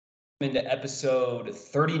Into episode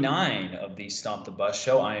 39 of the Stomp the Bus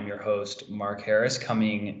show. I am your host, Mark Harris,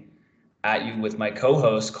 coming at you with my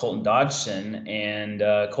co-host, Colton Dodgson. And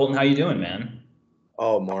Colton, how you doing, man?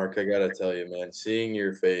 Oh, Mark, I gotta tell you, man, seeing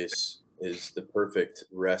your face is the perfect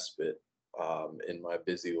respite in my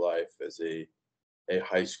busy life as a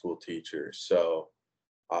high school teacher. So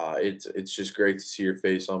it's just great to see your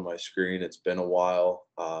face on my screen. It's been a while.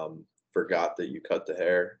 Forgot that you cut the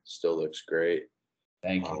hair. Still looks great.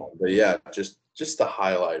 Thank you. But yeah, just the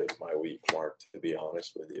highlight of my week, Mark. To be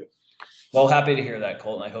honest with you. Well, happy to hear that,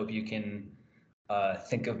 Colton. I hope you can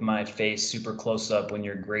think of my face super close up when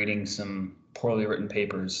you're grading some poorly written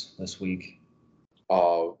papers this week.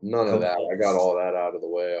 Oh, none of that. Hopefully. I got all that out of the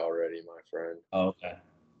way already, my friend. Oh, okay.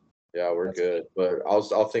 Yeah, we're That's good. But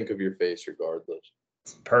I'll think of your face regardless.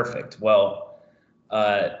 perfect. Well,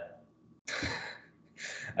 uh,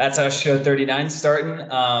 that's how show 39 starting.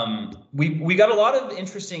 We got a lot of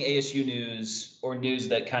interesting ASU news, or news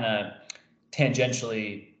that kind of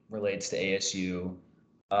tangentially relates to ASU.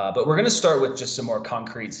 But we're going to start with just some more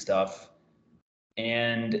concrete stuff.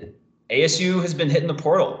 And ASU has been hitting the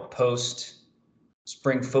portal post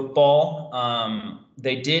spring football.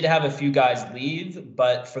 They did have a few guys leave,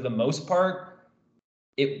 but for the most part,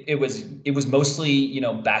 it was mostly,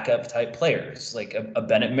 backup type players like a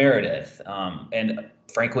Bennett Meredith, and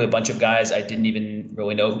frankly a bunch of guys I didn't even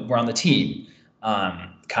really know were on the team.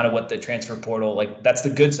 Kind of what the transfer portal, like, that's the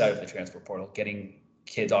good side of the transfer portal, getting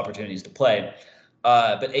kids opportunities to play.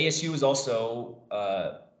 But ASU has also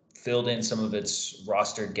filled in some of its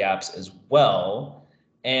roster gaps as well,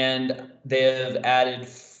 and they have added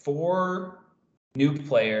four new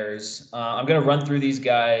players. I'm going to run through these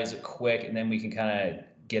guys quick, and then we can kind of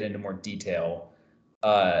get into more detail.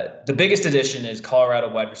 The biggest addition is Colorado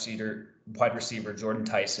wide receiver Jordyn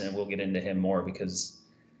Tyson, and we'll get into him more because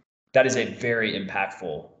that is a very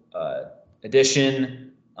impactful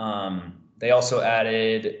addition. They also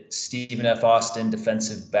added Stephen F. Austin,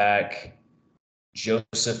 defensive back,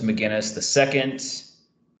 Joseph McGinnis II,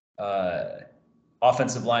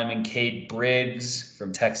 offensive lineman Cade Briggs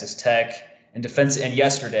from Texas Tech, and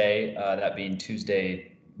yesterday, that being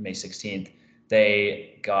Tuesday, May 16th,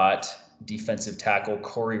 they got defensive tackle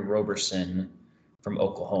Corey Roberson from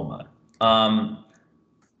Oklahoma.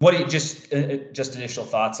 What do you just initial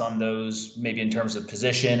thoughts on those? Maybe in terms of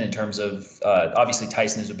position, in terms of obviously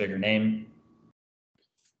Tyson is a bigger name.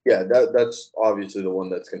 Yeah, that's obviously the one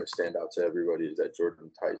that's going to stand out to everybody is that Jordyn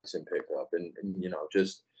Tyson pickup, and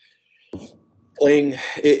just playing.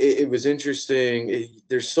 It was interesting.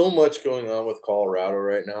 There's so much going on with Colorado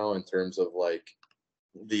right now in terms of like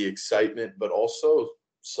the excitement, but also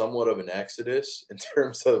somewhat of an exodus in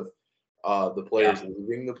terms of the players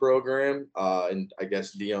leaving the program. And I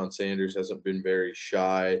guess Deion Sanders hasn't been very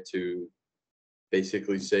shy to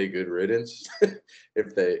basically say good riddance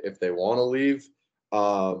if they want to leave.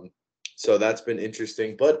 So that's been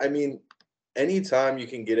interesting. But I mean, anytime you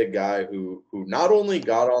can get a guy who not only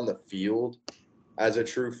got on the field as a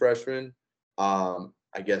true freshman,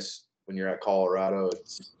 I guess when you're at Colorado,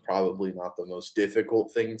 it's probably not the most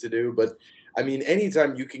difficult thing to do. But I mean,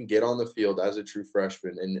 anytime you can get on the field as a true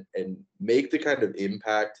freshman and make the kind of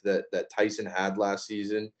impact that Tyson had last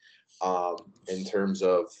season, in terms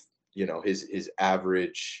of his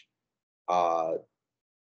average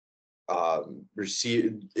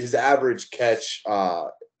his average catch,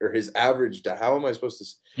 or his average, how am I supposed to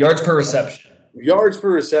Yards per reception. Yards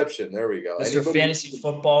per reception. There we go. Mr. Fantasy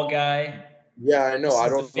Football Guy. Yeah, I know. This I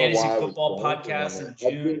is the don't know Fantasy why I was Football blanking on Podcast in that.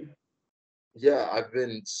 June. I've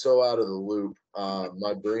been so out of the loop.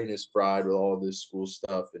 My brain is fried with all of this school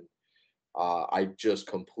stuff, and I just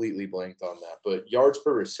completely blanked on that. But yards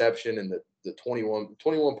per reception and the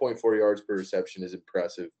 21.4 yards per reception is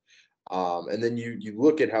impressive. And then you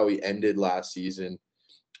look at how he ended last season.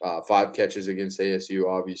 5 catches against ASU,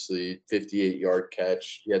 obviously, 58-yard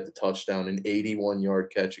catch. He had the touchdown, an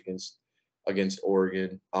 81-yard catch against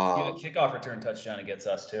Oregon. He had a kickoff return touchdown against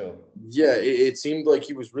us too. Yeah, it seemed like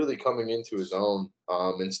he was really coming into his own,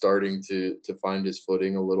 and starting to find his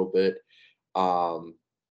footing a little bit.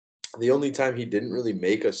 The only time he didn't really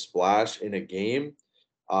make a splash in a game,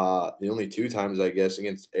 the only 2 times, I guess,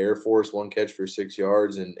 against Air Force, 1 catch for 6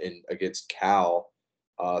 yards, and against Cal,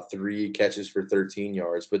 3 catches for 13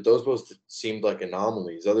 yards. But those both seemed like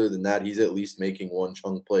anomalies. Other than that, he's at least making 1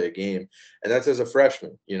 chunk play a game, and that's as a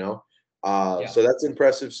freshman, So that's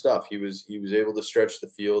impressive stuff. He was able to stretch the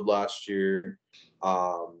field last year,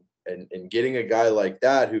 and getting a guy like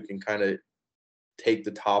that who can kind of take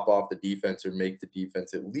the top off the defense or make the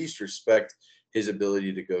defense at least respect his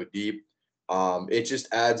ability to go deep. It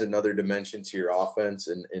just adds another dimension to your offense,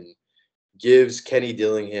 and gives Kenny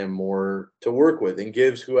Dillingham more to work with, and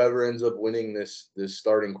gives whoever ends up winning this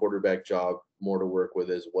starting quarterback job more to work with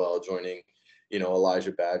as well, joining,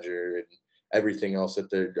 Elijah Badger and everything else that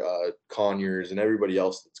they're Conyers and everybody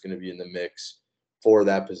else that's going to be in the mix for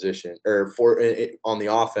that position, or for it, on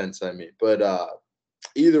the offense, I mean. But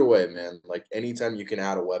either way, man, like anytime you can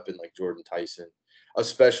add a weapon like Jordyn Tyson,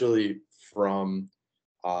 especially from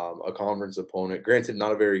a conference opponent, granted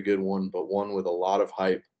not a very good one, but one with a lot of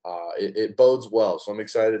hype, it bodes well. So I'm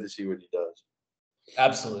excited to see what he does.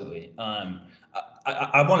 Absolutely.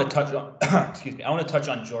 I want to touch on, excuse me, I want to touch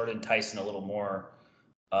on Jordyn Tyson a little more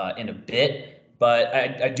in a bit, but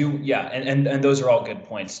I do, yeah, and those are all good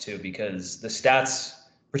points too, because the stats,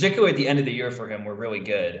 particularly at the end of the year for him, were really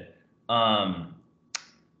good.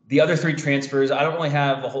 The other three transfers, I don't really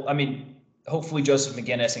have a whole, I mean, hopefully Joseph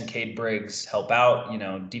McGinnis and Cade Briggs help out,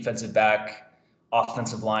 defensive back,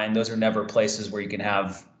 offensive line. Those are never places where you can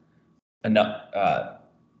have enough,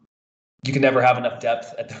 you can never have enough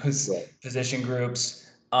depth at those position groups.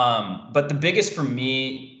 But the biggest for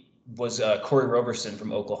me was Corey Roberson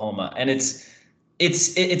from Oklahoma, and it's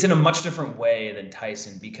in a much different way than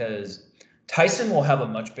Tyson, because Tyson will have a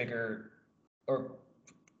much bigger, or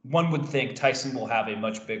one would think Tyson will have a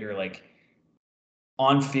much bigger like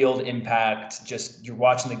on-field impact. Just you're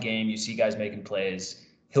watching the game, you see guys making plays.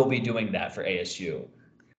 He'll be doing that for ASU.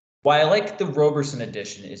 Why I like the Roberson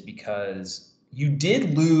addition is because you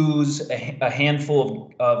did lose a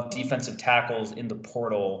handful of defensive tackles in the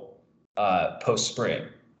portal post-spring.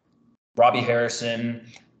 Robbie Harrison,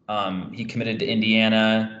 he committed to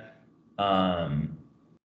Indiana.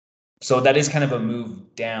 So that is kind of a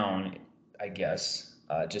move down, I guess.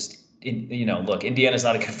 Look, Indiana's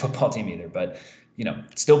not a good football team either, but,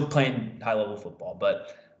 still playing high-level football.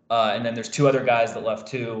 But and then there's two other guys that left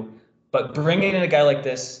too. But bringing in a guy like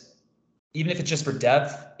this, even if it's just for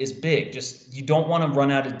depth, is big. Just you don't want to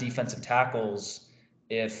run out of defensive tackles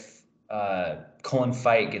if Cullen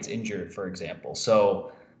Fight gets injured, for example.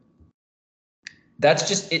 So that's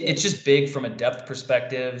just it's just big from a depth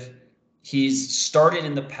perspective. He's started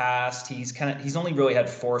in the past. He's only really had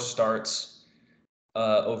 4 starts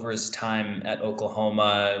over his time at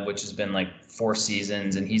Oklahoma, which has been like 4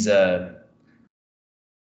 seasons, and he's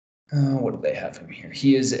what do they have him here?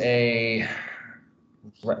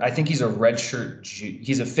 I think he's a redshirt.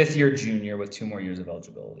 He's a 5th-year junior with 2 more years of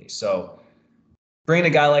eligibility. So bringing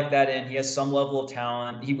a guy like that in, he has some level of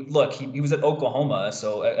talent. He was at Oklahoma,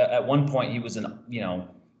 so at one point he was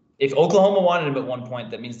if Oklahoma wanted him at one point,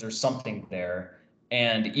 that means there's something there.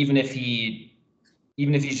 And even if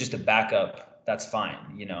he's just a backup, that's fine.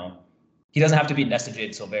 He doesn't have to be Nesta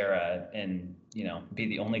Jade Silvera and be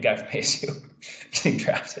the only guy from ASU getting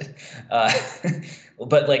drafted.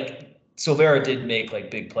 But like, Silvera did make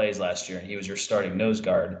like big plays last year, and he was your starting nose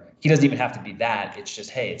guard. He doesn't even have to be that. It's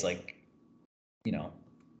just, hey, it's like,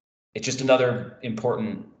 it's just another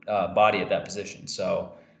important body at that position.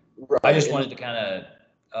 So I just wanted to kind of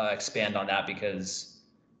expand on that, because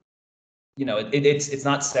it's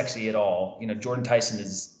not sexy at all. Jordyn Tyson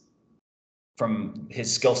is, from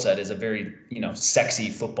his skill set, is a very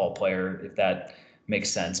sexy football player, if that makes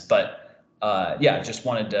sense. But just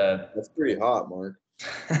wanted to. That's pretty hot, Mark.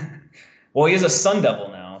 Well, he is a Sun Devil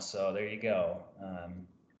now, so there you go.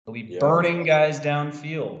 He'll be burning guys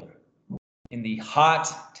downfield in the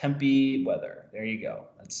hot Tempe weather. There you go.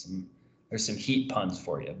 There's some heat puns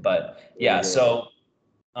for you. But yeah, so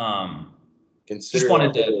consider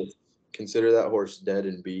that horse dead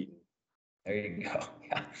and beaten. There you go.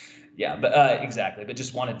 Yeah, but exactly. But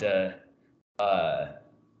just wanted to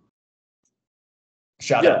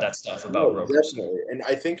shout out that stuff about Roberson. Definitely. And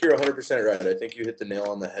I think you're 100% right. I think you hit the nail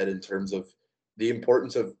on the head in terms of the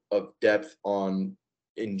importance of depth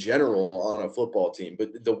in general on a football team.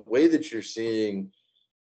 But the way that you're seeing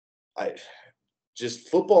just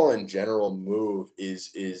football in general move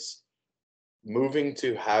is moving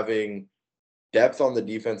to having depth on the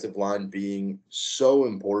defensive line being so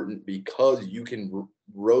important, because you can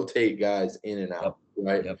rotate guys in and out,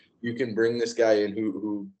 right? Yep. You can bring this guy in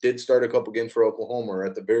who did start a couple games for Oklahoma, or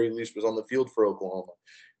at the very least was on the field for Oklahoma,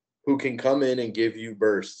 who can come in and give you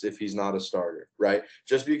bursts if he's not a starter, right?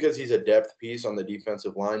 Just because he's a depth piece on the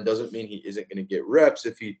defensive line doesn't mean he isn't going to get reps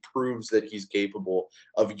if he proves that he's capable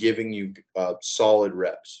of giving you solid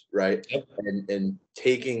reps, right? Yep. And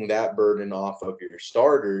taking that burden off of your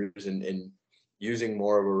starters and using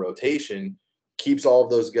more of a rotation keeps all of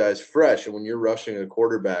those guys fresh. And when you're rushing a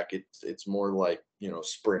quarterback, it's more like,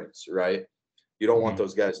 sprints, right? You don't want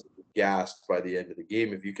those guys to be gassed by the end of the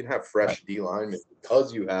game. If you can have fresh D linemen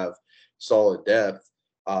because you have solid depth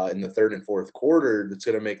in the third and fourth quarter, that's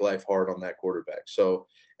going to make life hard on that quarterback. So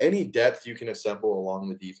any depth you can assemble along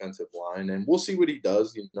the defensive line, and we'll see what he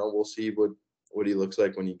does. We'll see what he looks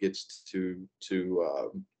like when he gets to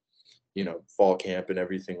fall camp and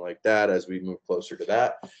everything like that as we move closer to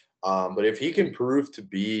that. But if he can prove to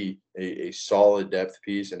be a solid depth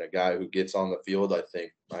piece and a guy who gets on the field,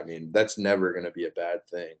 I mean, that's never going to be a bad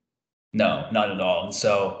thing. No, not at all. And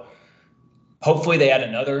so hopefully they add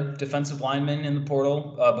another defensive lineman in the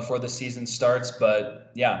portal before the season starts.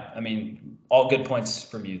 But yeah, I mean, all good points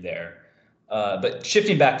from you there. But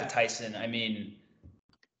shifting back to Tyson, I mean,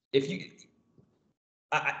 I think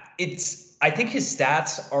his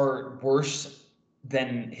stats are worse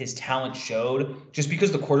than his talent showed, just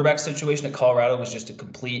because the quarterback situation at Colorado was just a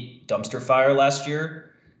complete dumpster fire last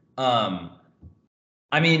year.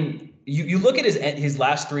 I mean, you look at his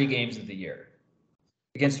last 3 games of the year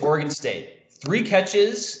against Oregon State, 3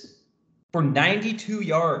 catches for 92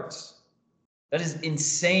 yards. That is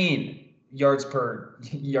insane yards per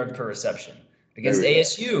reception. Against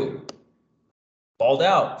ASU, balled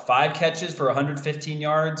out, 5 catches for 115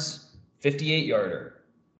 yards, 58-yarder.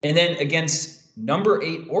 And then against number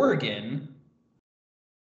 8 Oregon,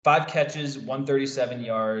 5 catches, 137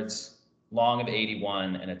 yards, long of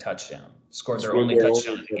 81, and a touchdown. Scored their only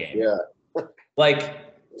touchdown in the game. Yeah. Like,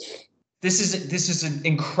 this is an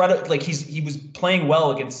incredible. Like, he was playing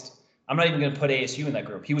well against. I'm not even going to put ASU in that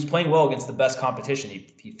group. He was playing well against the best competition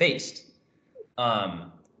he faced.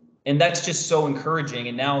 And that's just so encouraging.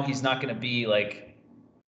 And now he's not going to be like.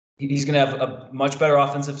 He's going to have a much better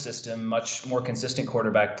offensive system, much more consistent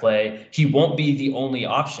quarterback play. He won't be the only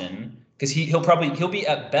option because he'll be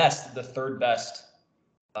at best the 3rd best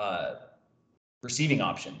receiving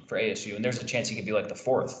option for ASU, and there's a chance he could be like the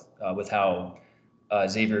 4th with how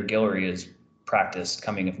Xavier Guillory is practiced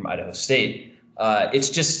coming in from Idaho State. You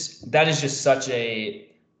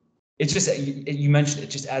mentioned it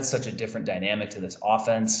just adds such a different dynamic to this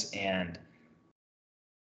offense. And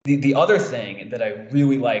the other thing that I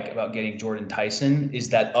really like about getting Jordyn Tyson is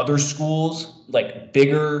that other schools, like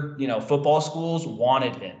bigger, football schools,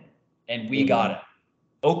 wanted him, and we got him.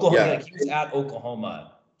 Oklahoma, he was at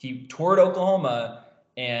Oklahoma. He toured Oklahoma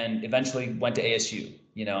and eventually went to ASU.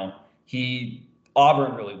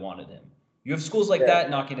 Auburn really wanted him. You have schools like that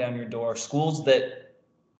knocking down your door, schools that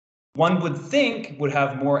one would think would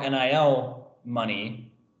have more NIL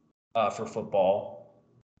money for football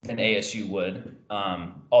than ASU would.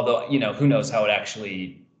 Although, who knows how it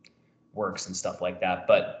actually works and stuff like that.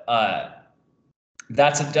 But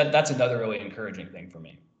that's another really encouraging thing for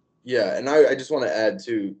me. Yeah, and I just want to add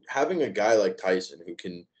to having a guy like Tyson who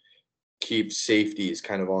can keep safeties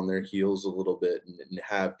kind of on their heels a little bit and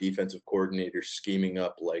have defensive coordinators scheming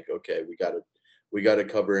up like, okay, we got to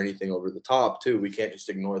cover anything over the top too. We can't just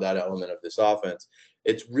ignore that element of this offense.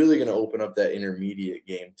 It's really going to open up that intermediate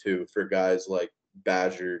game too for guys like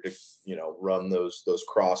Badger to run those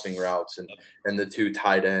crossing routes and the 2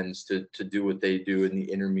 tight ends to do what they do in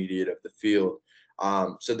the intermediate of the field.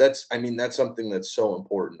 So that's something that's so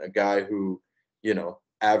important. A guy who,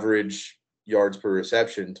 average yards per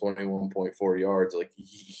reception, 21.4 yards, like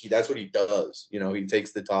he that's what he does. He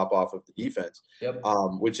takes the top off of the defense,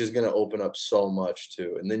 which is going to open up so much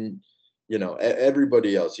too. And then,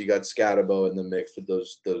 everybody else, you got Scatabo in the mix with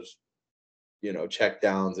those check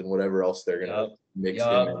downs and whatever else they're going to mix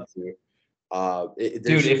him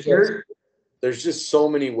into. There's just so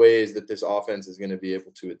many ways that this offense is going to be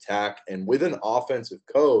able to attack. And with an offensive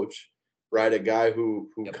coach, right, a guy who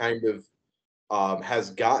kind of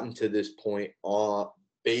has gotten to this point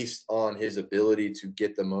based on his ability to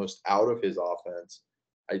get the most out of his offense,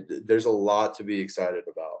 there's a lot to be excited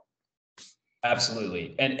about.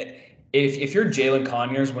 Absolutely. And if you're Jalen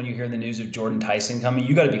Conyers, when you hear the news of Jordyn Tyson coming,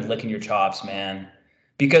 you got to be licking your chops, man.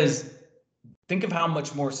 Because think of how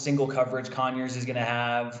much more single coverage Conyers is going to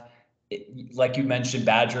have. Like you mentioned,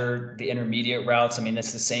 Badger, the intermediate routes. I mean,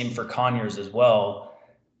 it's the same for Conyers as well.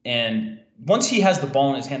 And once he has the ball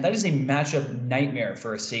in his hand, that is a matchup nightmare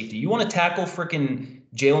for a safety. You want to tackle freaking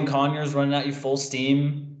Jalen Conyers running at you full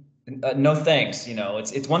steam? No thanks.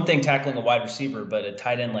 It's one thing tackling a wide receiver, but a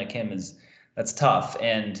tight end like him that's tough.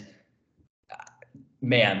 And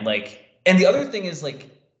man, and the other thing is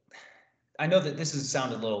I know that this has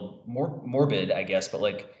sounded a little more morbid, I guess,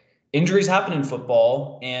 but injuries happen in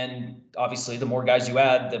football, and obviously the more guys you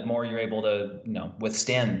add, the more you're able to,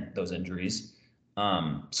 withstand those injuries.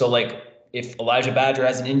 So if Elijah Badger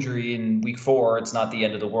has an injury in week 4, it's not the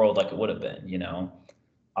end of the world like it would have been,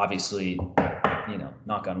 obviously,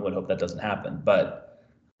 knock on wood, hope that doesn't happen. But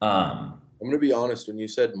I'm going to be honest, when you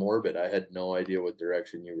said morbid, I had no idea what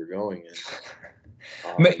direction you were going in.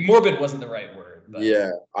 Morbid wasn't the right word. But.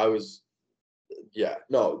 Yeah, I was. Yeah,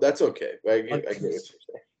 no, that's okay. I get what you're saying.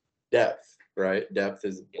 depth, right? Depth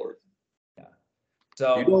is important. Yeah.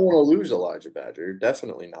 So you don't want to lose Elijah Badger.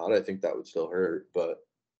 Definitely not. I think that would still hurt, but.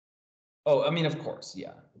 Oh, I mean, of course,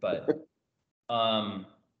 yeah, but and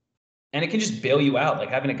it can just bail you out. Like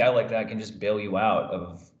having a guy like that can just bail you out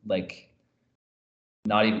of like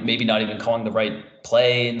maybe not even calling the right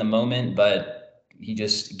play in the moment, but he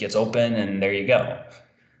just gets open and there you go.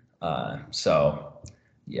 So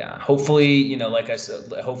yeah, hopefully, like I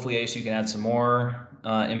said, hopefully ASU can add some more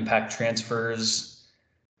impact transfers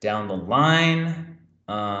down the line.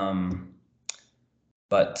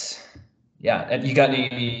 But yeah, and you got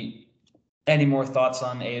any more thoughts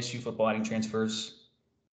on ASU football adding transfers?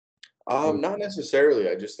 Not necessarily.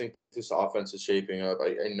 I just think this offense is shaping up.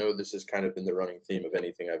 I know this has kind of been the running theme of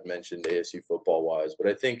anything I've mentioned ASU football wise, but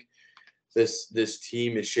I think this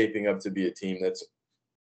team is shaping up to be a team that's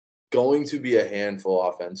going to be a handful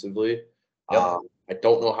offensively. Yep. I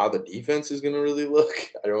don't know how the defense is going to really look.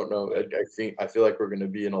 I don't know. I feel like we're going to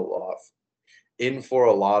be in for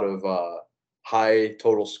a lot of high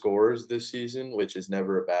total scores this season, which is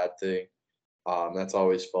never a bad thing. That's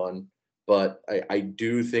always fun. But I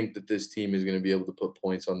do think that this team is going to be able to put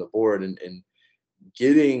points on the board, and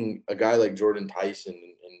getting a guy like Jordyn Tyson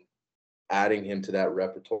and adding him to that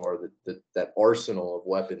repertoire, that arsenal of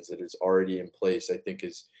weapons that is already in place, I think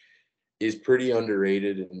is pretty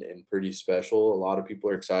underrated and pretty special. A lot of people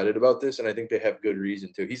are excited about this, and I think they have good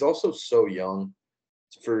reason to. He's also so young.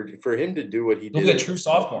 For him to do what he He'll did. be a true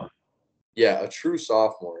sophomore. Yeah, a true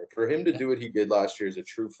sophomore. For him to do what he did last year as a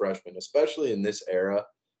true freshman, especially in this era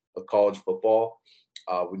of college football,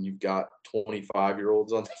 when you've got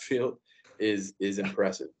 25-year-olds on the field, is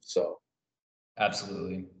impressive. So,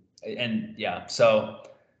 absolutely, and yeah. So,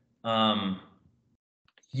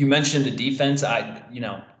 you mentioned the defense. I've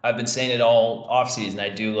been saying it all offseason. I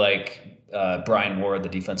do like Brian Ward, the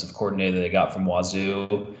defensive coordinator they got from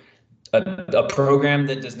Wazoo, a program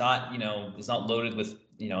that does not, is not loaded with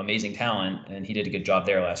amazing talent, and he did a good job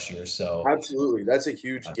there last year. So absolutely, that's a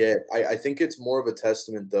huge get. I think it's more of a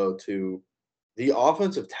testament though to the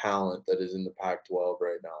offensive talent that is in the Pac-12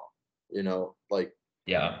 right now.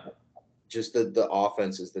 Yeah, just the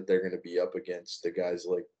offenses that they're going to be up against, the guys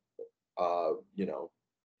like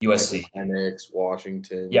USC, Penix,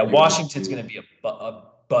 Washington. Yeah, Washington's going to be a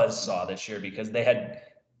buzzsaw this year because they had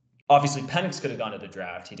obviously Penix could have gone to the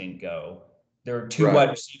draft. He didn't go. There were two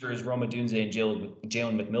wide receivers, Roma Dunze and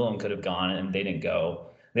Jalen McMillan could have gone, and they didn't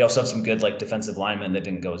go. They also have some good defensive linemen that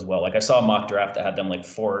didn't go as well. I saw a mock draft that had them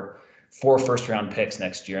four first round picks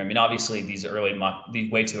next year. I mean, obviously these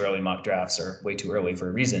way too early mock drafts are way too early for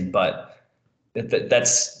a reason, but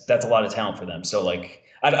that's a lot of talent for them. So I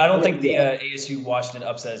don't think the ASU Washington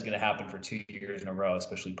upset is going to happen for 2 years in a row,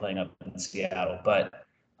 especially playing up in Seattle. But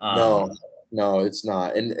no, it's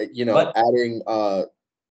not. And adding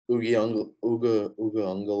Uiagalelei,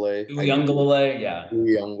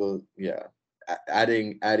 yeah.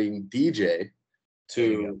 Adding DJ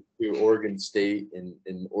to Oregon State,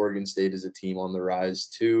 and Oregon State is a team on the rise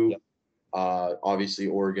too. Yep. Obviously,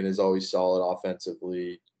 Oregon is always solid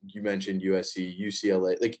offensively. You mentioned USC,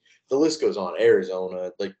 UCLA, the list goes on.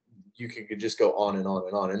 Arizona, you could just go on and on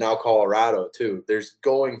and on. And now Colorado too. There's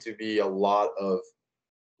going to be a lot of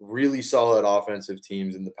really solid offensive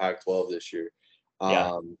teams in the Pac-12 this year.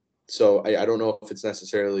 So I don't know if it's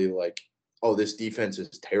necessarily this defense is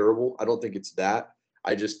terrible. I don't think it's that.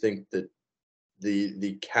 I just think that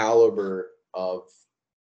the caliber of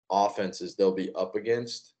offenses they'll be up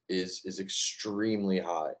against is extremely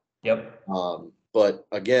high. Yep. But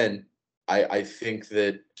again, I think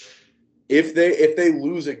that if they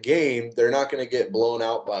lose a game, they're not going to get blown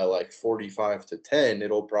out by 45-10.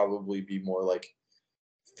 It'll probably be more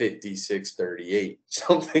 56-38,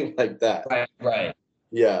 something like that. Right.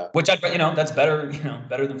 Yeah. Which that's better,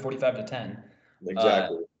 better than 45-10.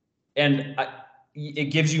 Exactly. And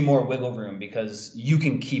it gives you more wiggle room because you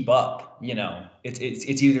can keep up.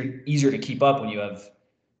 It's either easier to keep up when you have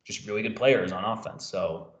just really good players on offense.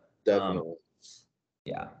 So definitely.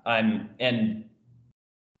 And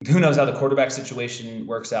who knows how the quarterback situation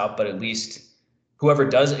works out, but at least whoever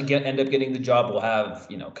does end up getting the job will have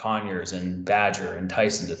Conyers and Badger and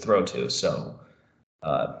Tyson to throw to. So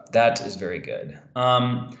that is very good.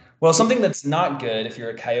 Well, something that's not good if you're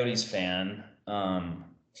a Coyotes fan,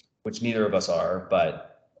 which neither of us are,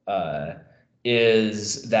 but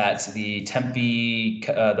is that the Tempe,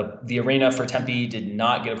 the arena for Tempe did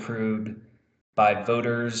not get approved by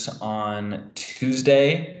voters on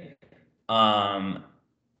Tuesday.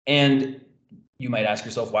 And you might ask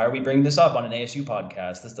yourself, why are we bringing this up on an ASU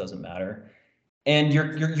podcast? This doesn't matter. And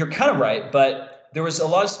you're kind of right, but there was a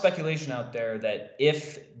lot of speculation out there that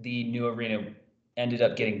if the new arena ended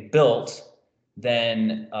up getting built,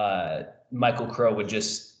 then Michael Crow would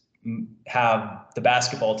just have the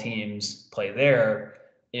basketball teams play there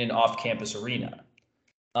in an off-campus arena.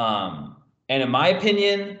 And in my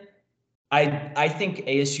opinion, I think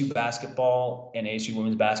ASU basketball and ASU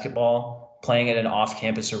women's basketball playing at an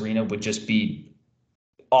off-campus arena would just be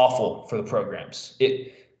awful for the programs.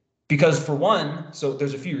 Because for one, so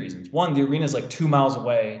there's a few reasons. One, the arena is like 2 miles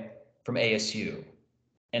away from ASU.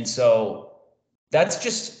 And so that's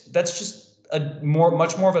just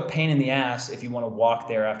much more of a pain in the ass if you want to walk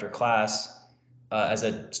there after class as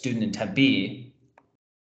a student in Tempe.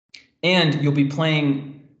 And you'll be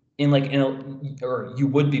playing or you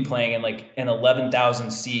would be playing in like an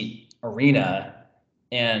 11,000 seat arena,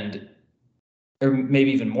 or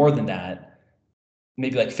maybe even more than that.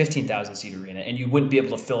 Maybe like 15,000 seat arena, and you wouldn't be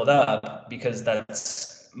able to fill it up because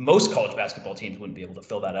most college basketball teams wouldn't be able to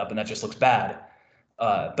fill that up, and that just looks bad.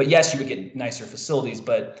 But yes, you would get nicer facilities.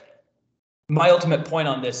 But my ultimate point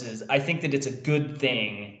on this is I think that it's a good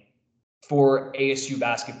thing for ASU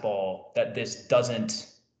basketball that this doesn't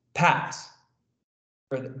pass,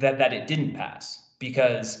 or that it didn't pass,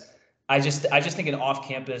 because I just think an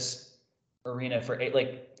off-campus arena for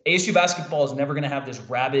like ASU basketball is never going to have this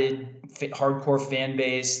rabid, hardcore fan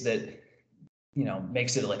base that,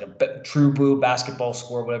 makes it like a true blue basketball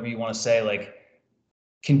score, whatever you want to say. Like,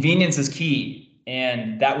 convenience is key,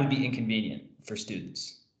 and that would be inconvenient for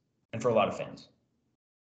students and for a lot of fans.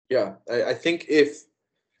 Yeah, I think if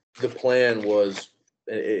the plan was,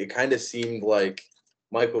 it kind of seemed like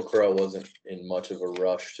Michael Crow wasn't in much of a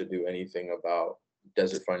rush to do anything about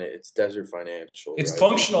Desert Financial. It's Desert Financial. It's right?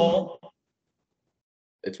 functional.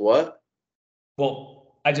 It's what?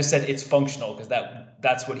 Well, I just said it's functional because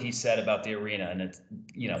that's what he said about the arena, and it's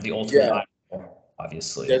the ultimate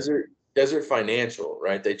obviously. Desert Financial,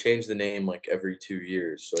 right? They change the name like every 2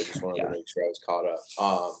 years, so I just wanted to make sure I was caught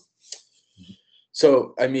up.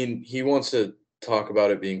 So I mean, he wants to talk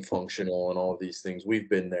about it being functional and all of these things. We've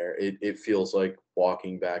been there. It feels like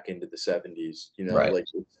walking back into the 70s. Right. Like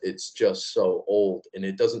it's just so old, and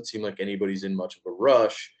it doesn't seem like anybody's in much of a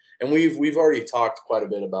rush. And we've already talked quite a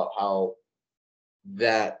bit about how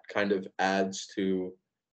that kind of adds to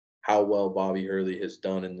how well Bobby Hurley has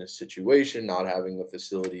done in this situation, not having the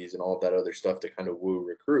facilities and all of that other stuff to kind of woo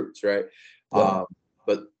recruits, right? Yeah.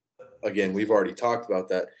 But again, we've already talked about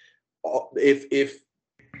that. If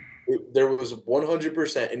there was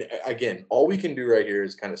 100%, and again, all we can do right here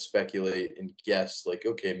is kind of speculate and guess, like,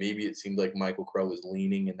 okay, maybe it seemed like Michael Crow was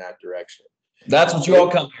leaning in that direction. That's what you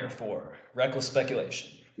all come here for, reckless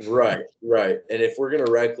speculation. Right. And if we're going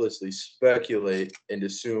to recklessly speculate and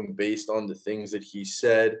assume based on the things that he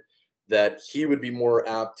said that he would be more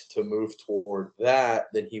apt to move toward that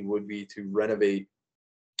than he would be to renovate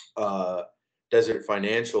Desert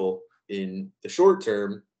Financial in the short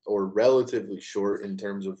term, or relatively short in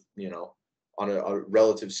terms of, on a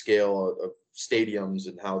relative scale of stadiums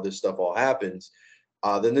and how this stuff all happens,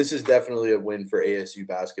 then this is definitely a win for ASU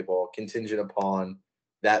basketball, contingent upon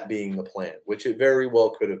that being the plan, which it very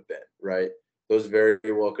well could have been, right? Those very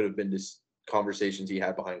well could have been just conversations he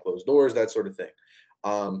had behind closed doors, that sort of thing.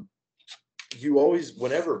 You always,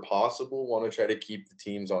 whenever possible, want to try to keep the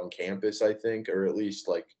teams on campus, I think, or at least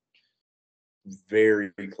like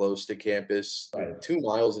very close to campus. Right. 2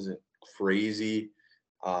 miles isn't crazy,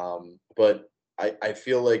 but I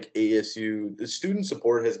feel like ASU, the student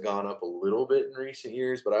support has gone up a little bit in recent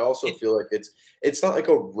years, but I also feel like it's not like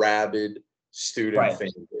a rabid student fan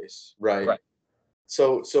base, right?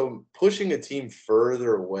 So pushing a team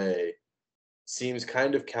further away seems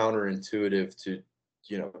kind of counterintuitive to,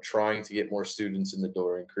 trying to get more students in the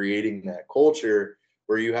door and creating that culture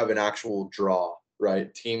where you have an actual draw,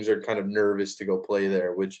 right? Teams are kind of nervous to go play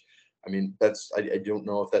there, which, I mean, I don't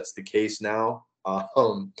know if that's the case now.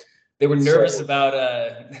 They were nervous about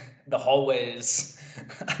the hallways.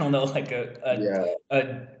 I don't know, like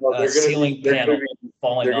a ceiling panel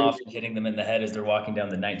falling off and hitting them in the head as they're walking down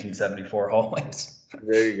the 1974 hallways.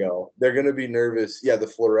 There you go. They're going to be nervous. Yeah, the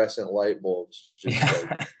fluorescent light bulbs just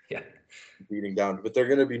beating down. But they're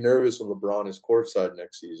going to be nervous when LeBron is courtside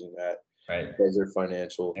next season at Desert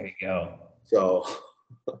Financial. There you go. So,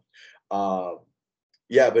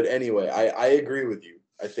 but anyway, I agree with you.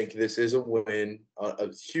 I think this is a win, a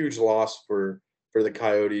huge loss for the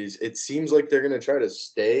Coyotes. It seems like they're going to try to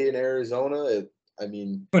stay in Arizona. I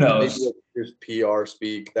mean, who knows? Maybe there's PR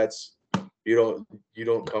speak. That's you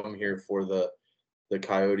don't come here for the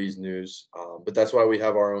Coyotes news, but that's why we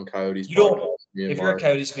have our own Coyotes. If you're a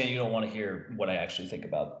Coyotes fan, you don't want to hear what I actually think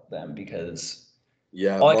about them, because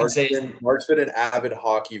all I can say is Mark's been an avid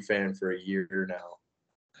hockey fan for a year now.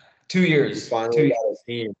 2 years. He finally got a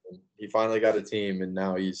team. He finally got a team, and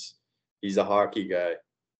now he's a hockey guy.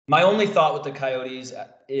 My only thought with the Coyotes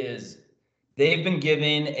is they've been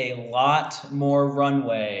given a lot more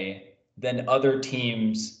runway than other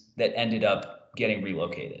teams that ended up getting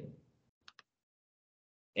relocated.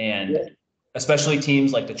 And especially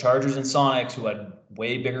teams like the Chargers and Sonics, who had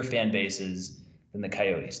way bigger fan bases than the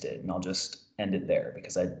Coyotes did. And I'll just end it there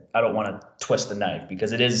because I don't want to twist the knife,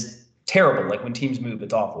 because it is terrible. Like when teams move,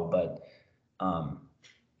 it's awful. But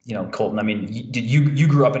Colton, I mean, you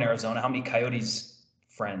grew up in Arizona? How many Coyotes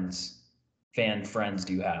fan friends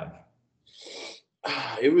do you have?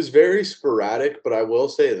 It was very sporadic, but I will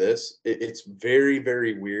say this: it's very,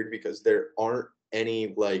 very weird because there aren't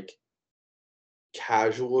any like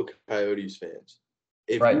casual Coyotes fans.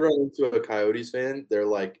 If you run into a Coyotes fan, they're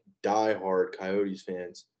like diehard Coyotes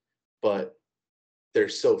fans, but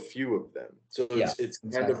there's so few of them. So it's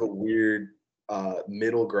kind of a weird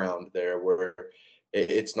middle ground there where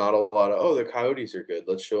it's not a lot of, the Coyotes are good,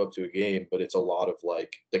 let's show up to a game, but it's a lot of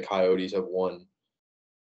like the Coyotes have won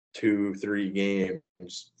 2-3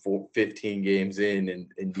 games, 15 games in,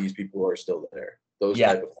 and these people are still there. Those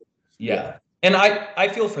type of things. Yeah. And I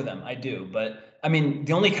feel for them. I do. But I mean,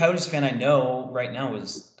 the only Coyotes fan I know right now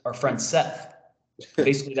is our friend Seth.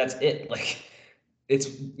 Basically, that's it. Like, it's,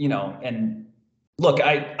 and look,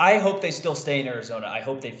 I hope they still stay in Arizona. I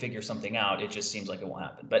hope they figure something out. It just seems like it won't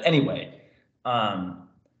happen. But anyway,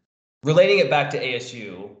 relating it back to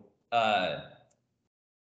ASU,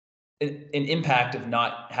 an impact of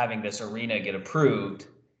not having this arena get approved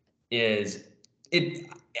is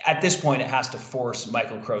at this point, it has to force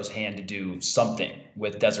Michael Crow's hand to do something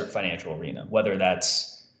with Desert Financial Arena, whether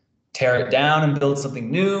that's tear it down and build something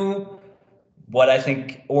new. What I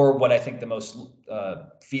think the most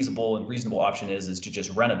feasible and reasonable option is to just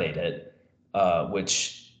renovate it,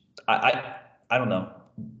 which I don't know.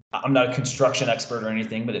 I'm not a construction expert or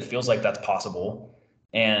anything, but it feels like that's possible.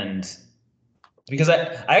 And because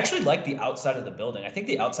I actually like the outside of the building. I think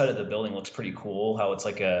the outside of the building looks pretty cool. How it's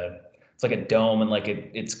like a dome, and like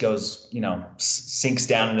it goes, sinks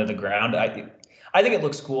down into the ground. I think it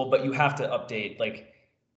looks cool, but you have to update, like,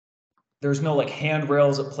 there's no like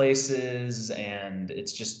handrails at places, and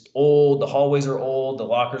it's just old. The hallways are old. The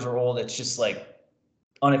lockers are old. It's just like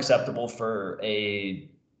unacceptable for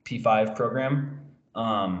a P5 program.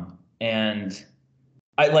 And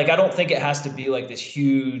I don't think it has to be like this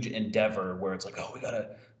huge endeavor where it's like, oh, we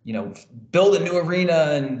gotta, build a new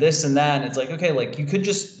arena and this and that. And it's like, okay, like you could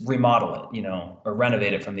just remodel it, or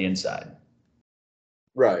renovate it from the inside.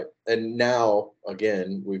 Right. And now,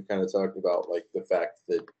 again, we've kind of talked about like the fact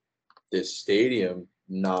that this stadium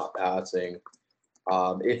not passing,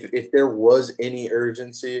 if there was any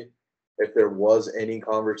urgency, if there was any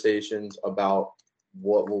conversations about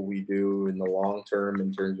what will we do in the long term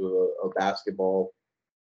in terms of a basketball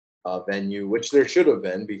venue, which there should have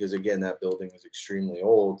been, because again, that building is extremely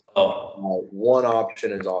old. One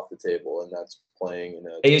option is off the table, and that's playing in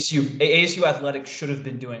a ASU athletics should have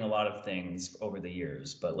been doing a lot of things over the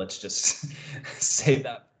years, but let's just save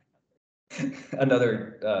that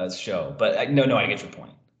another show. But no, I get your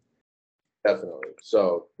point. Definitely.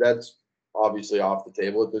 So that's obviously off the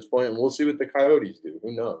table at this point, and we'll see what the Coyotes do.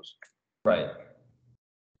 Who knows? Right.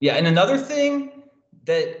 Yeah, and another thing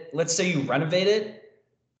that, let's say you renovate it.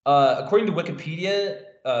 According to Wikipedia,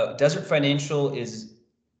 Desert Financial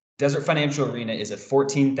Arena is a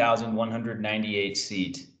 14,198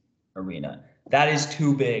 seat arena. That is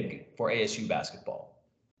too big for ASU basketball.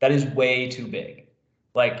 That is way too big.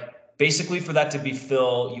 Like, basically, for that to be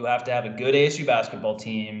filled, you have to have a good ASU basketball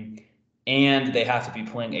team, and they have to be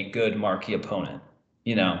playing a good marquee opponent.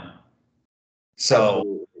 So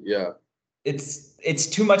absolutely. Yeah, it's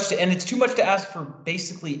too much to ask for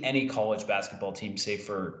basically any college basketball team, save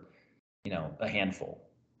for a handful.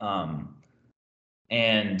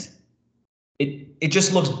 And it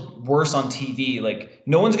just looks worse on TV. Like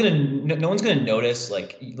no one's gonna notice.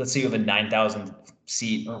 Like, let's say you have a 9,000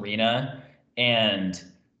 seat arena and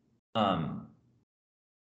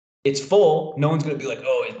it's full. No one's gonna be like,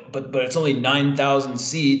 oh, but it's only 9,000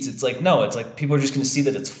 seats. It's like, no, it's like people are just gonna see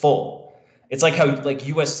that it's full. It's like how like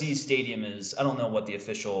USC stadium is. I don't know what the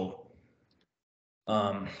official.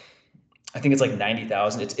 I think it's like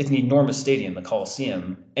 90,000. It's an enormous stadium, the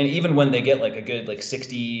Coliseum. And even when they get like a good like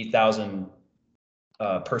 60,000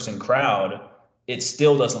 person crowd, it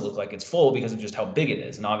still doesn't look like it's full because of just how big it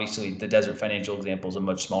is. And obviously, the Desert Financial example is a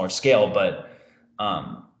much smaller scale. But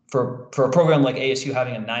for a program like ASU,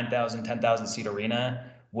 having a 9,000, 10,000 seat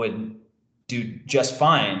arena would do just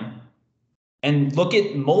fine. And look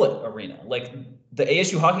at Mullet Arena. Like, the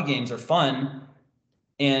ASU hockey games are fun,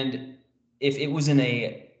 and if it was in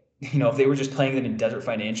a if they were just playing them in Desert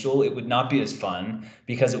Financial, it would not be as fun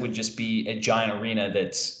because it would just be a giant arena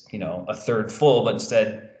that's, a third full, but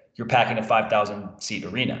instead you're packing a 5,000 seat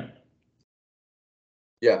arena.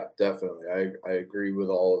 Yeah, definitely. I agree with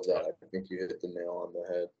all of that. I think you hit the nail on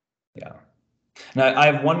the head. Yeah. Now I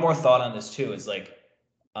have one more thought on this too. Is like,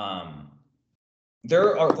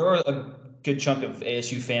 there are a good chunk of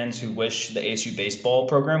ASU fans who wish the ASU baseball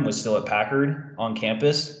program was still at Packard on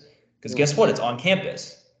campus, because guess what? It's on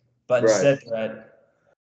campus, but instead they're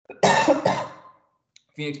at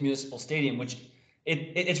Phoenix Municipal Stadium, which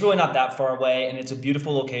it's really not that far away, and it's a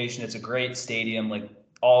beautiful location. It's a great stadium, like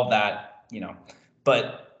all of that,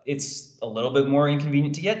 but it's a little bit more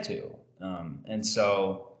inconvenient to get to, and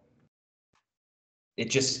so you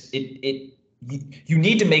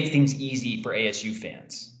need to make things easy for ASU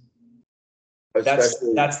fans.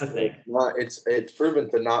 Especially that's the thing. It's proven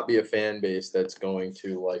to not be a fan base that's going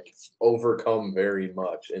to like overcome very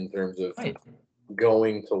much in terms of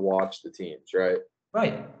going to watch the teams, right?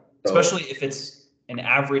 Right. So, especially if it's an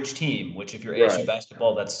average team, which if you're ASU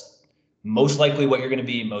basketball, that's most likely what you're going to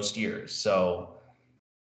be most years. So,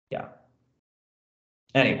 yeah.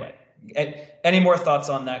 Anyway, any more thoughts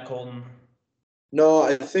on that, Colton? No,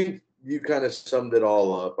 I think you kind of summed it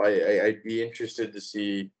all up. I'd be interested to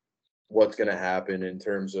see what's going to happen in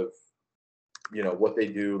terms of, what they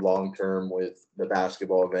do long term with the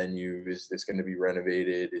basketball venue. Is this going to be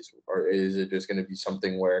renovated? Or is it just going to be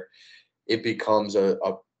something where it becomes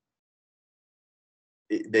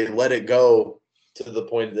they let it go to the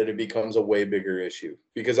point that it becomes a way bigger issue?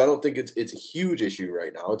 Because I don't think it's a huge issue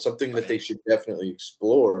right now. It's something that they should definitely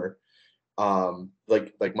explore.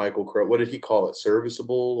 Like Michael Crow, what did he call it?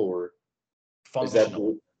 Serviceable or functional? Is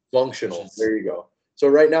that functional? There you go. So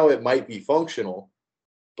right now it might be functional,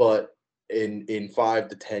 but in 5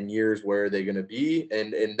 to 10 years, where are they going to be?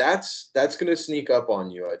 And that's going to sneak up on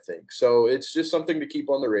you, I think. So it's just something to keep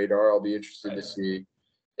on the radar. I'll be interested to see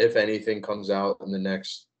if anything comes out in the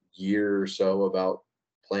next year or so about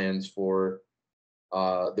plans for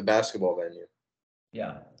the basketball venue.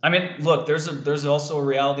 Yeah. I mean, look, there's also a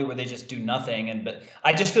reality where they just do nothing, but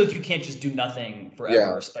I just feel like you can't just do nothing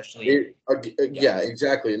forever, especially. Yeah,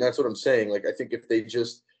 exactly. And that's what I'm saying. Like, I think if they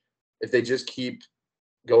just keep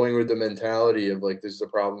going with the mentality of like, this is a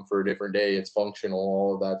problem for a different day, it's functional,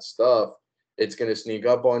 all of that stuff, it's going to sneak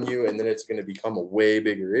up on you, and then it's going to become a way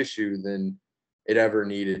bigger issue than it ever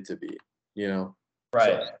needed to be,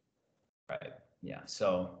 Right. Right. Yeah.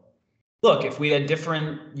 So look, if we had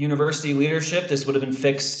different university leadership, this would have been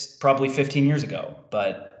fixed probably 15 years ago,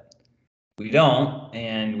 but we don't.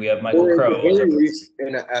 And we have Michael Crow. At the very least,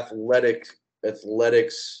 in an athletics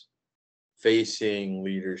facing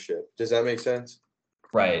leadership. Does that make sense?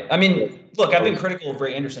 Right. I mean, look, I've been critical of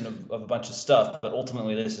Ray Anderson of a bunch of stuff, but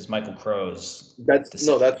ultimately this is Michael Crow's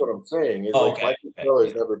decision. That's what I'm saying. Is Michael Crow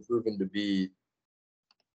has never proven to be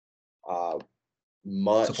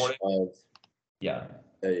much supportive of. Yeah.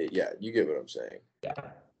 You get what I'm saying.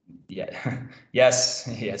 Yeah.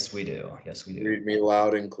 Yes, we do. Yes, we do. Read me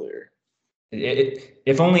loud and clear.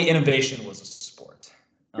 If only innovation was a sport.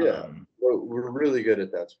 We're really good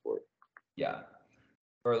at that sport. Yeah.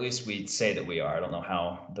 Or at least we'd say that we are. I don't know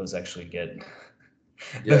how those actually get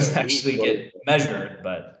measured,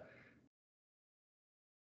 but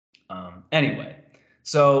anyway.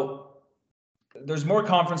 So there's more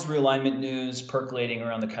conference realignment news percolating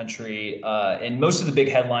around the country, and most of the big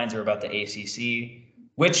headlines are about the ACC,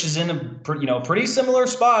 which is in a pretty similar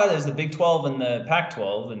spot as the Big 12 and the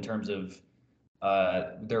Pac-12 in terms of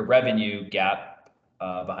their revenue gap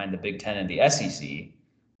behind the Big 10 and the SEC.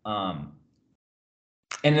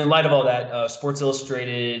 And in light of all that, Sports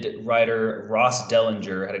Illustrated writer Ross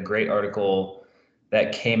Dellinger had a great article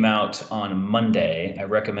that came out on Monday. I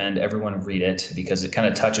recommend everyone read it because it kind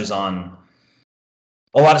of touches on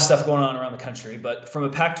a lot of stuff going on around the country. But from a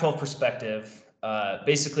Pac-12 perspective,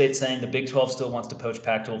 basically it's saying the Big 12 still wants to poach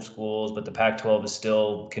Pac-12 schools, but the Pac-12 is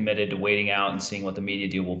still committed to waiting out and seeing what the media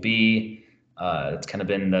deal will be. It's kind of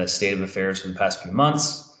been the state of affairs for the past few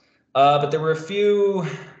months. But there were a few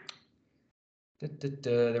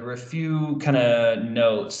kind of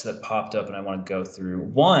notes that popped up and I want to go through.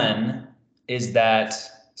 One is that,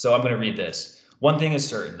 so I'm going to read this. One thing is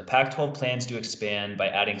certain, the Pac-12 plans to expand by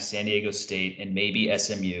adding San Diego State and maybe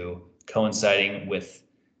SMU, coinciding with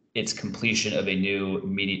its completion of a new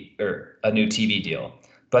TV deal.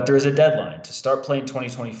 But there is a deadline. To start playing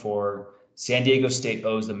 2024, San Diego State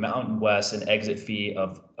owes the Mountain West an exit fee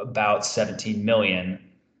of about $17 million.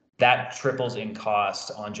 That triples in cost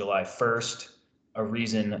on July 1st, a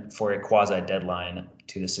reason for a quasi deadline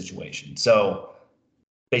to the situation. So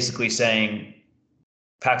basically saying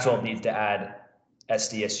Pac-12 needs to add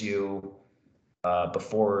SDSU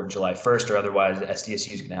before July 1st, or otherwise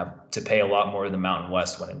SDSU is going to have to pay a lot more to the Mountain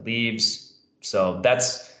West when it leaves. So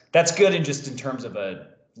that's good, and just in terms of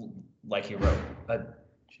like he wrote,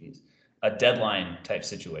 a deadline type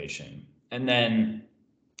situation. And then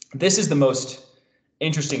this is the most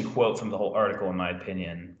interesting quote from the whole article, in my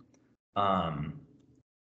opinion.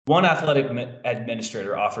 One athletic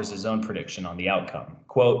administrator offers his own prediction on the outcome.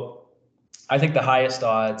 Quote, "I think the highest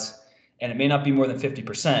odds, and it may not be more than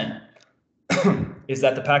 50%, is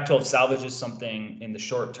that the Pac-12 salvages something in the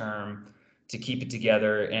short term to keep it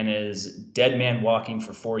together and is dead man walking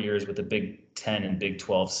for 4 years with the Big 10 and Big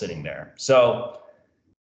 12 sitting there." So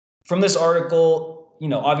from this article,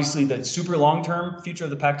 obviously the super long-term future of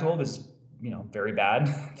the Pac-12 is, very bad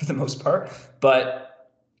for the most part, but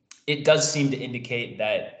it does seem to indicate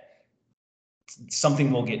that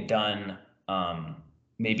something will get done.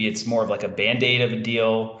 Maybe it's more of like a Band-Aid of a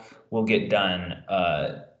deal will get done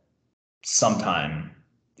sometime,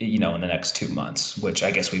 in the next 2 months, which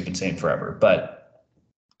I guess we've been saying forever. But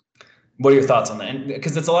what are your thoughts on that? And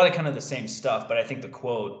because it's a lot of kind of the same stuff, but I think the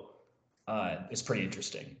quote is pretty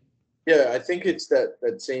interesting. Yeah, I think it's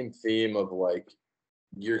that same theme of like,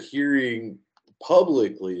 you're hearing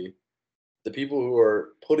publicly the people who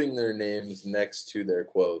are putting their names next to their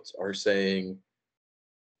quotes are saying,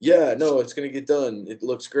 yeah, no, it's going to get done. It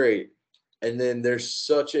looks great. And then there's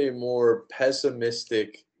such a more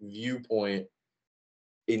pessimistic viewpoint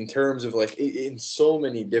in terms of like in so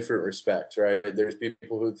many different respects, right? There's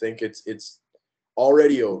people who think it's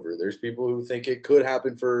already over. There's people who think it could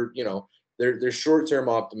happen for, there's short-term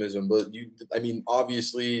optimism, but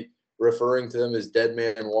obviously referring to them as dead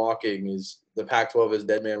man walking is the Pac-12 as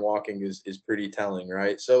dead man walking is pretty telling,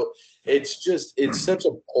 right? So it's such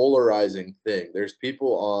a polarizing thing. There's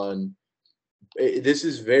people on, this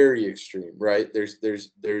is very extreme, right?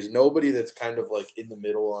 There's nobody that's kind of like in the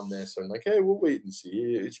middle on this. I'm like, hey, we'll wait and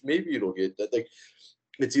see. Maybe it'll get that. Like,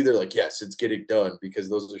 it's either like, yes, it's getting done because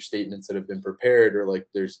those are statements that have been prepared, or like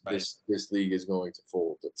there's right. this league is going to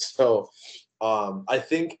fold. So I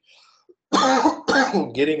think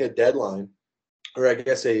getting a deadline, or I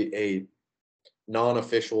guess a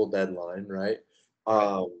non-official deadline, right?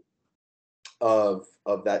 Of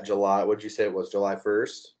that July, what'd you say it was, July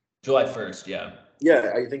 1st? July 1st, yeah.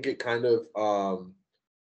 Yeah, I think it kind of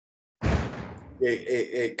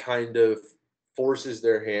it kind of forces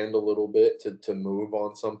their hand a little bit to move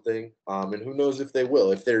on something. And who knows if they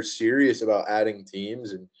will, if they're serious about adding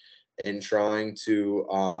teams and trying to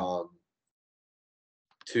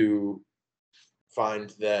find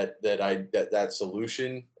that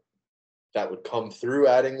solution that would come through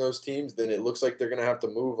adding those teams, then it looks like they're going to have to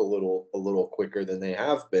move a little quicker than they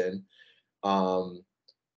have been.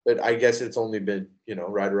 But I guess it's only been,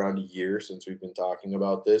 right around a year since we've been talking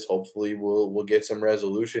about this. Hopefully we'll get some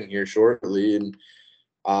resolution here shortly, and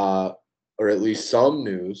or at least some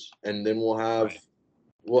news, and then we'll have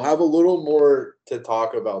a little more to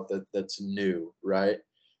talk about that's new, right?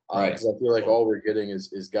 Because I feel like all we're getting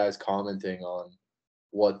is guys commenting on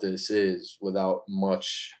what this is without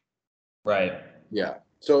much. Right. Yeah.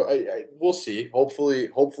 So we'll see. Hopefully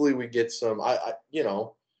we get some.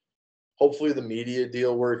 Hopefully the media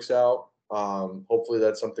deal works out. Hopefully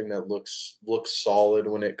that's something that looks solid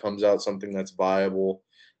when it comes out, something that's viable.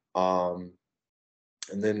 And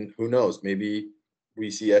then who knows? Maybe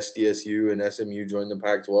we see SDSU and SMU join the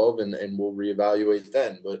Pac-12 and we'll reevaluate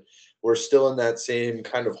then. But we're still in that same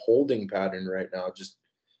kind of holding pattern right now, just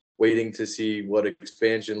waiting to see what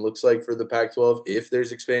expansion looks like for the Pac-12, if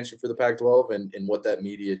there's expansion for the Pac-12, and what that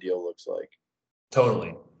media deal looks like.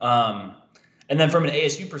 Totally. And then from an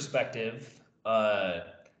ASU perspective,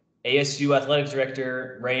 ASU athletic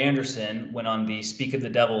director Ray Anderson went on the Speak of the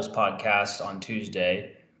Devils podcast on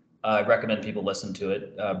Tuesday. I recommend people listen to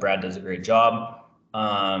it. Brad does a great job.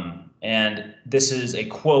 And this is a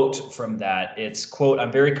quote from that. It's, quote,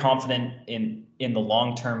 "I'm very confident in the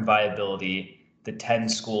long-term viability. The 10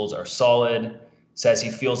 schools are solid." Says he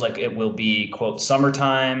feels like it will be, quote,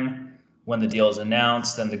 "summertime when the deal is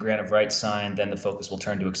announced, then the grant of rights signed, then the focus will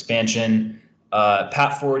turn to expansion."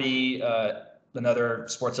 Pat Forty, another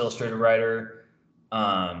Sports Illustrated writer,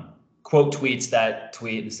 quote tweets that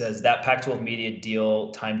tweet and says, "That Pac-12 media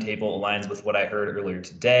deal timetable aligns with what I heard earlier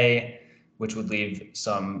today, which would leave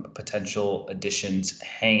some potential additions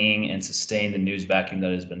hanging and sustain the news vacuum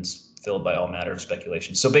that has been filled by all matter of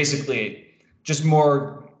speculation." So basically, just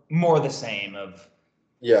more the same of.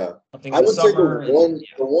 Yeah, I would say the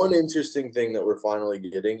one interesting thing that we're finally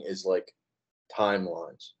getting is like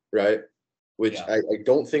timelines, right? Which I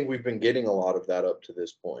don't think we've been getting a lot of that up to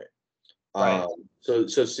this point. Right. So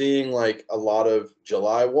seeing like a lot of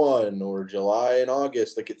July 1 or July and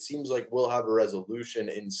August, like it seems like we'll have a resolution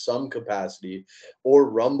in some capacity or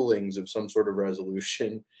rumblings of some sort of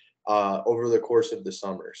resolution over the course of the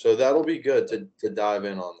summer. So that'll be good to dive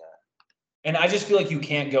in on that. And I just feel like you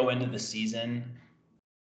can't go into the season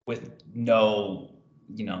with no,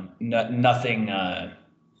 nothing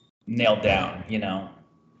nailed down,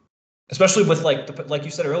 especially with like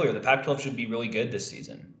you said earlier, the Pac-12 should be really good this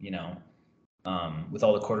season, with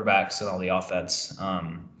all the quarterbacks and all the offense.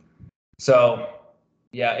 So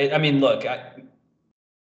yeah, I mean, look,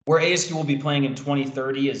 where ASU will be playing in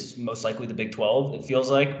 2030 is most likely the Big 12. It feels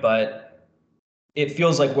like, but it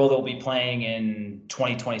feels like where they'll be playing in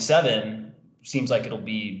 2027 seems like it'll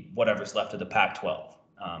be whatever's left of the Pac-12.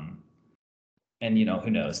 And who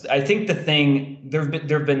knows? I think the thing there've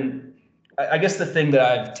been, I guess the thing that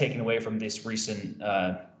I've taken away from this recent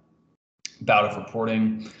bout of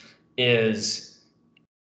reporting is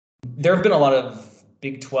there have been a lot of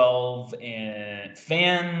Big 12 and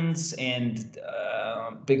fans and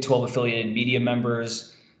Big 12 affiliated media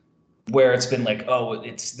members where it's been like, oh,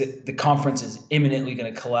 it's the conference is imminently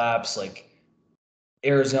going to collapse. Like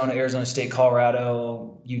Arizona State,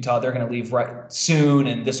 Colorado, Utah, they're going to leave right soon,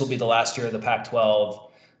 and this will be the last year of the Pac-12.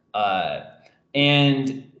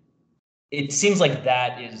 And it seems like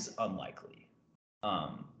that is unlikely.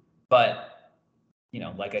 But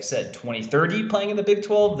like I said, 2030 playing in the Big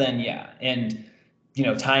 12, then yeah, and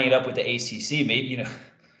tying it up with the ACC,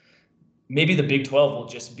 maybe the Big 12 will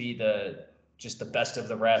just be the best of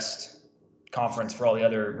the rest conference for all the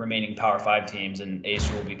other remaining Power 5 teams, and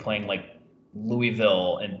ASU will be playing like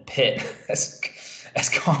Louisville and Pitt as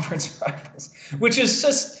conference rivals, which is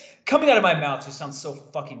just coming out of my mouth just sounds so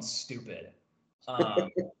fucking stupid.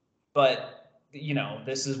 But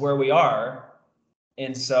this is where we are,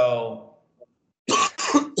 and so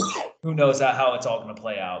who knows how it's all going to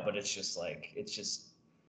play out? But it's just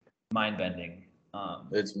mind bending.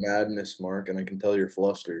 It's madness, Mark, and I can tell you're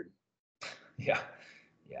flustered. Yeah,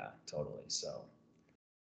 totally. So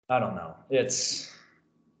I don't know. It's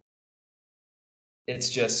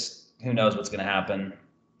just who knows what's going to happen.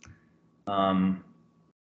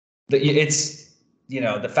 It's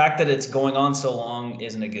the fact that it's going on so long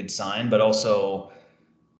isn't a good sign, but also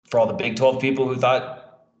for all the Big 12 people who thought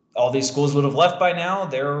all these schools would have left by now,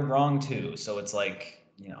 they're wrong too. So it's like,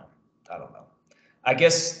 I don't know. I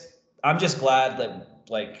guess I'm just glad that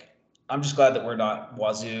we're not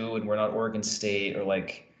Wazoo and we're not Oregon State, or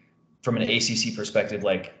like from an ACC perspective,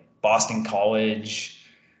 like Boston College,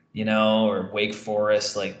 or Wake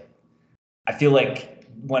Forest. Like I feel like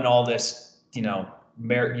when all this,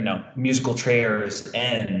 musical chairs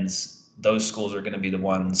ends, those schools are going to be the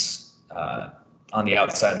ones on the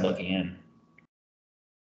outside looking in.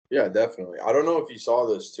 Yeah, definitely. I don't know if you saw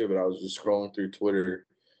this too, but I was just scrolling through Twitter.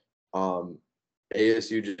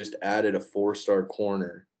 ASU just added a 4-star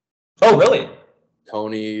corner. Oh, really?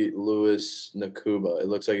 Tony Lewis Nakuba. It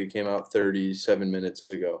looks like it came out 37 minutes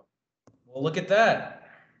ago. Well, look at that.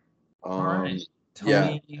 All right.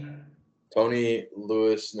 Tony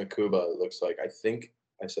Lewis Nakuba, it looks like. I think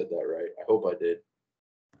I said that right. I hope I did.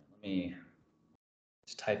 Let me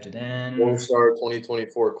just typed it in. 4-star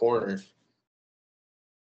 2024 corner.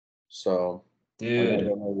 So, dude, I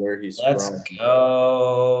don't know where he's let's from.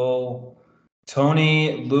 Go.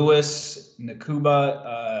 Tony Lewis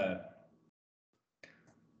Nakuba.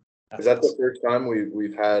 Is that the first time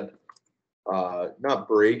we've had not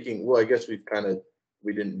breaking? Well, I guess we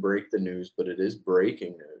didn't break the news, but it is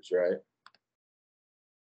breaking news, right?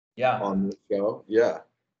 Yeah. On the show, yeah.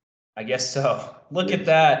 I guess so. Look at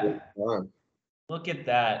that. Look at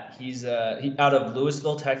that. He's out of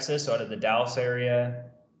Louisville, Texas, so out of the Dallas area.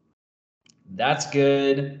 That's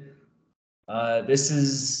good. This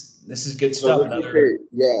is good stuff.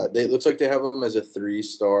 It looks like they have him as a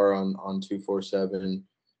 3-star on 247.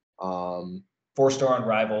 4-star on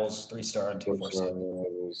Rivals, 3-star on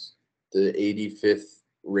 247. The 85th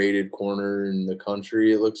rated corner in the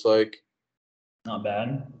country, it looks like. Not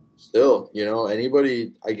bad. Still,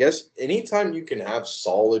 anybody, I guess anytime you can have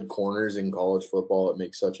solid corners in college football, it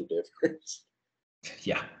makes such a difference.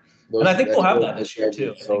 Yeah. And I think we'll have that this year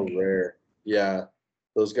too. So rare. Yeah.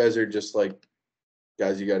 Those guys are just like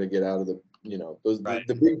guys you got to get out of the, right.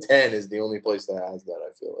 The Big Ten is the only place that has that,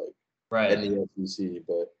 I feel like. Right. And the SEC,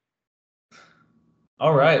 but.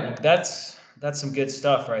 All right. Well, that's some good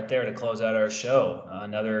stuff right there to close out our show.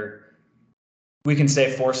 We can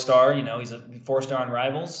say 4-star, he's a 4-star on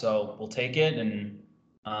Rivals, so we'll take it. And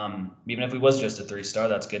even if he was just a 3-star,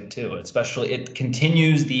 that's good too. Especially it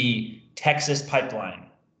continues the Texas pipeline,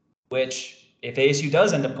 which if ASU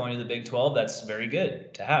does end up going to the Big 12, that's very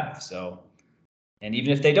good to have. So, and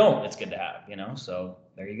even if they don't, it's good to have, you know, so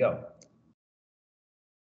there you go.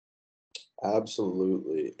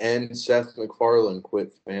 Absolutely. And Seth MacFarlane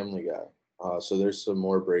quit Family Guy. So there's some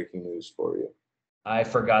more breaking news for you. I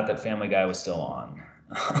forgot that Family Guy was still on.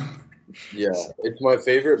 Yeah, it's my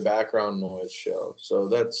favorite background noise show. So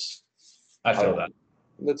I feel that.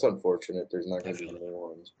 That's unfortunate. There's not going to be new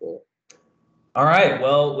ones, but. All right.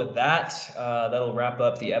 Well, with that, that'll wrap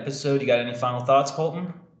up the episode. You got any final thoughts,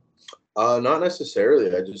 Colton? Not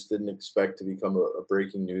necessarily. I just didn't expect to become a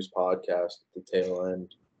breaking news podcast at the tail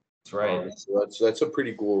end. That's right. So that's a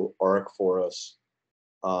pretty cool arc for us.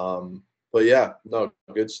 But yeah, no,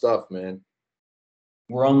 good stuff, man.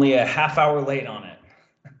 We're only a half hour late on it.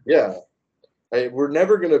 Yeah, we're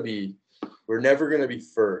never gonna be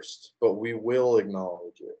first, but we will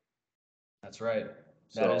acknowledge it. That's right.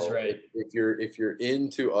 That is right. If you're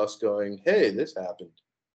into us going, hey, this happened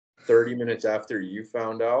 30 minutes after you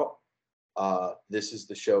found out, this is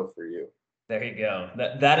the show for you. There you go.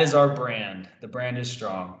 That is our brand. The brand is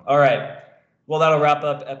strong. All right. Well, that'll wrap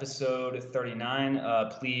up episode 39.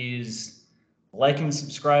 Please like and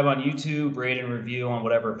subscribe on YouTube, rate and review on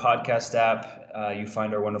whatever podcast app you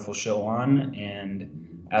find our wonderful show on.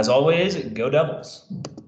 And as always, go Devils.